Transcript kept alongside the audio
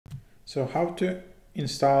So how to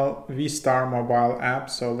install VyStar Mobile app.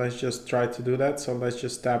 So let's just try to do that. So let's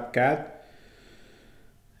just tap get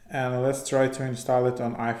and let's try to install it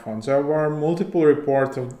on iPhone. There were multiple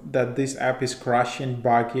reports that this app is crashing,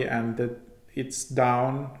 buggy, and that it's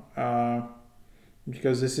down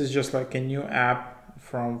because this is just like a new app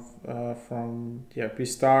from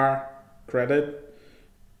VyStar Credit.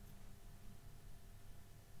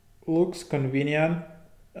 Looks convenient.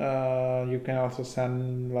 You can also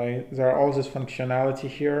send, like, there are all this functionality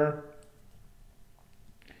here.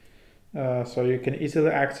 So you can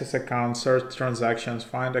easily access accounts, search transactions,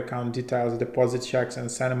 find account details, deposit checks, and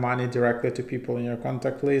send money directly to people in your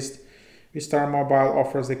contact list. VyStar Mobile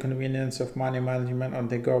offers the convenience of money management on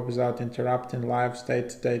the go without interrupting life's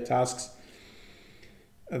day-to-day tasks.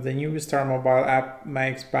 The new VyStar Mobile app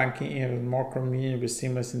makes banking even more convenient with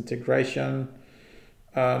seamless integration.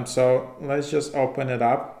 So let's just open it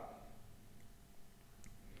up.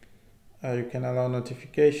 You can allow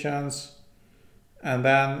notifications, and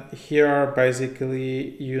then here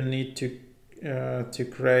basically you need to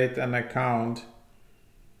create an account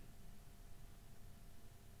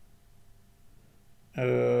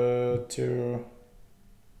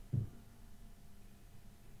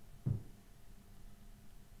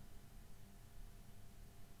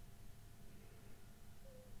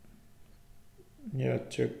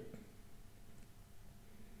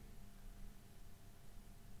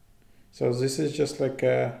so this is just like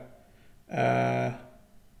a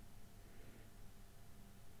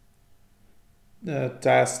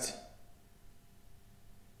test.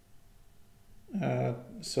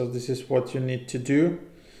 So this is what you need to do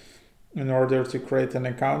in order to create an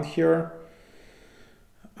account here.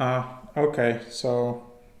 Okay, so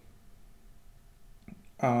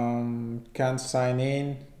can sign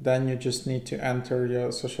in, then you just need to enter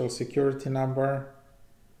your social security number,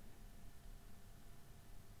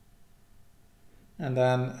 and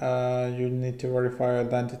then you need to verify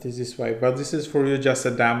identity this way, but this is for you just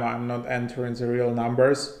a demo. I'm not entering the real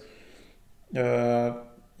numbers.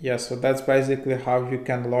 Yeah, so that's basically how you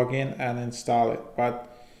can log in and install it.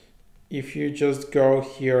 But if you just go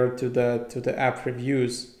here to the app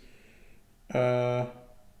reviews,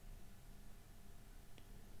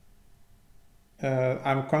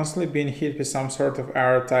 I'm constantly being hit with some sort of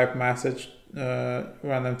error type message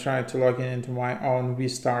when I'm trying to log in into my own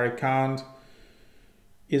VyStar account.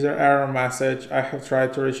 Either error message. I have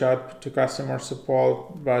tried to reach out to customer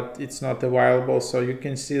support, but it's not available. So you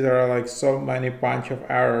can see there are like so many bunch of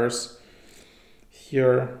errors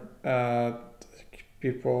here.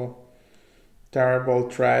 People, terrible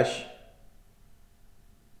trash.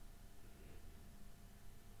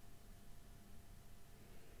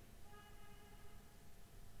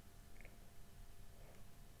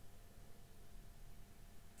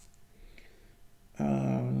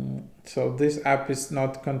 So this app is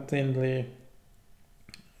not continually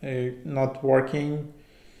not working,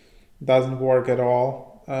 doesn't work at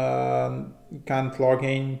all. Can't log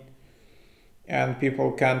in, and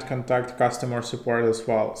people can't contact customer support as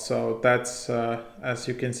well. So that's as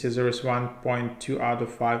you can see, there is 1.2 out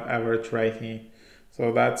of 5 average rating.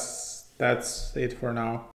 So that's it for now.